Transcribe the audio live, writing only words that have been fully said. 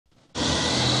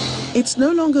It's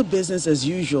no longer business as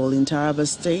usual in Taraba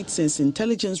State since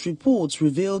intelligence reports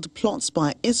revealed plots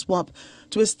by ISWAP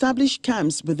to establish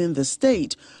camps within the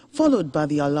state, followed by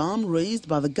the alarm raised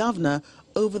by the governor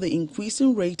over the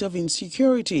increasing rate of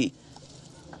insecurity.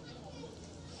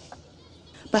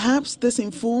 Perhaps this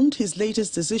informed his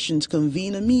latest decision to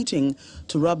convene a meeting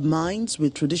to rub minds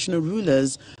with traditional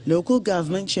rulers, local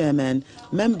government chairmen,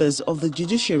 members of the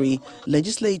judiciary,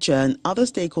 legislature and other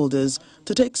stakeholders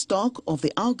to take stock of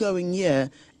the outgoing year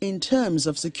in terms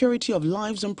of security of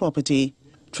lives and property.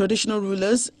 Traditional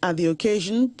rulers at the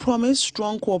occasion promised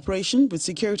strong cooperation with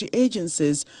security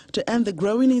agencies to end the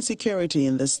growing insecurity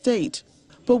in the state.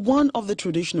 But one of the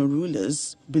traditional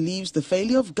rulers believes the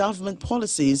failure of government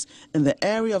policies in the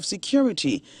area of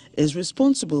security is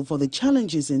responsible for the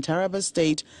challenges in Taraba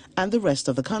State and the rest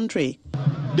of the country.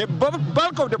 The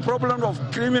bulk of the problem of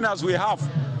criminals we have,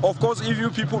 of course, if you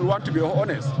people want to be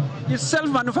honest, is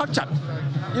self-manufactured.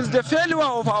 It's the failure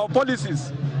of our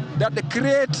policies that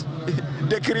create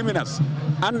the criminals.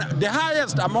 And the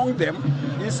highest among them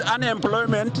is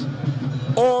unemployment,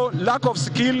 or lack of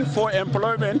skill for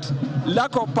employment,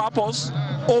 lack of purpose,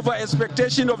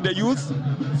 over-expectation of the youth,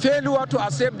 failure to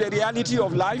accept the reality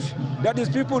of life, that is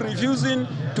people refusing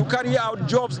to carry out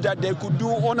jobs that they could do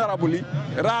honorably,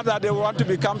 rather they want to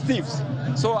become thieves.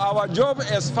 So our job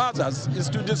as fathers is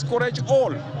to discourage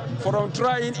all from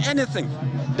trying anything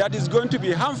that is going to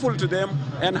be harmful to them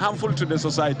and harmful to the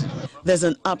society. There's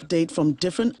an update from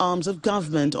different arms of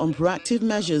government on proactive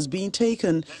measures being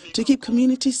taken to keep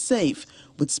communities safe,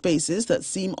 with spaces that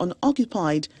seem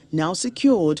unoccupied now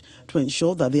secured to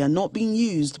ensure that they are not being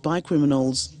used by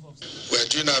criminals. We're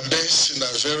doing our best in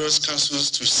our various councils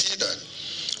to see that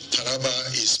Taraba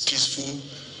is peaceful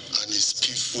and is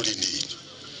peaceful indeed.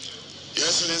 Your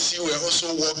Excellency, we're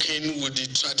also working with the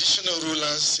traditional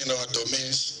rulers in our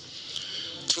domains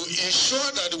to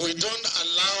ensure that we don't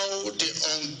allow the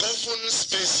ungoverned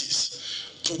spaces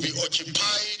to be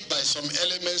occupied by some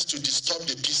elements to disturb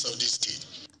the peace of this state.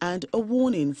 And a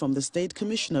warning from the State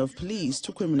Commissioner of Police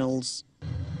to criminals.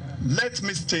 Let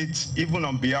me state, even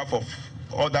on behalf of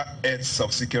other heads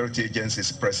of security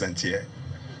agencies present here,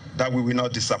 that we will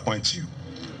not disappoint you.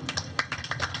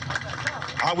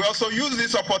 And we also use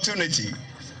this opportunity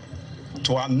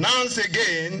to announce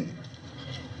again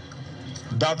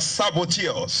that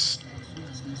saboteurs,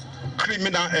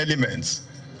 criminal elements,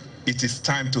 it is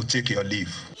time to take your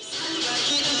leave.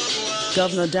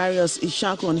 Governor Darius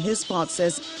Ishaku on his part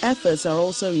says efforts are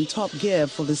also in top gear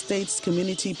for the state's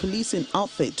community policing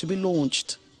outfit to be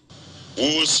launched. We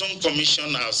will soon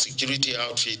commission our security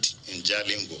outfit in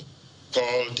Jalingo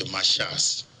called the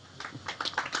Marshals.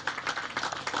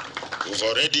 We've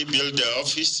already built the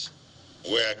office.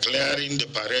 We are clearing the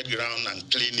parade ground and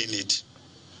cleaning it.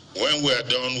 When we are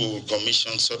done, we will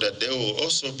commission so that there will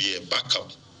also be a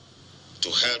backup to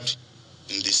help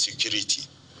in the security.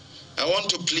 I want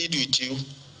to plead with you,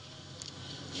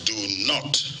 do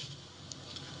not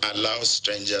allow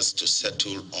strangers to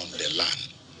settle on the land.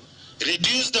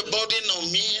 Reduce the burden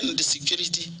on me and the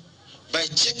security by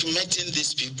checkmating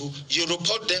these people. You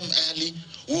report them early,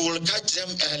 we will catch them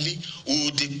early, we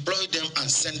will deploy them and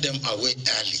send them away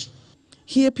early.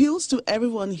 He appeals to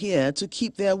everyone here to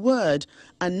keep their word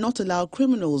and not allow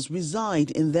criminals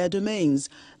reside in their domains,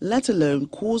 let alone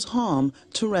cause harm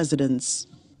to residents.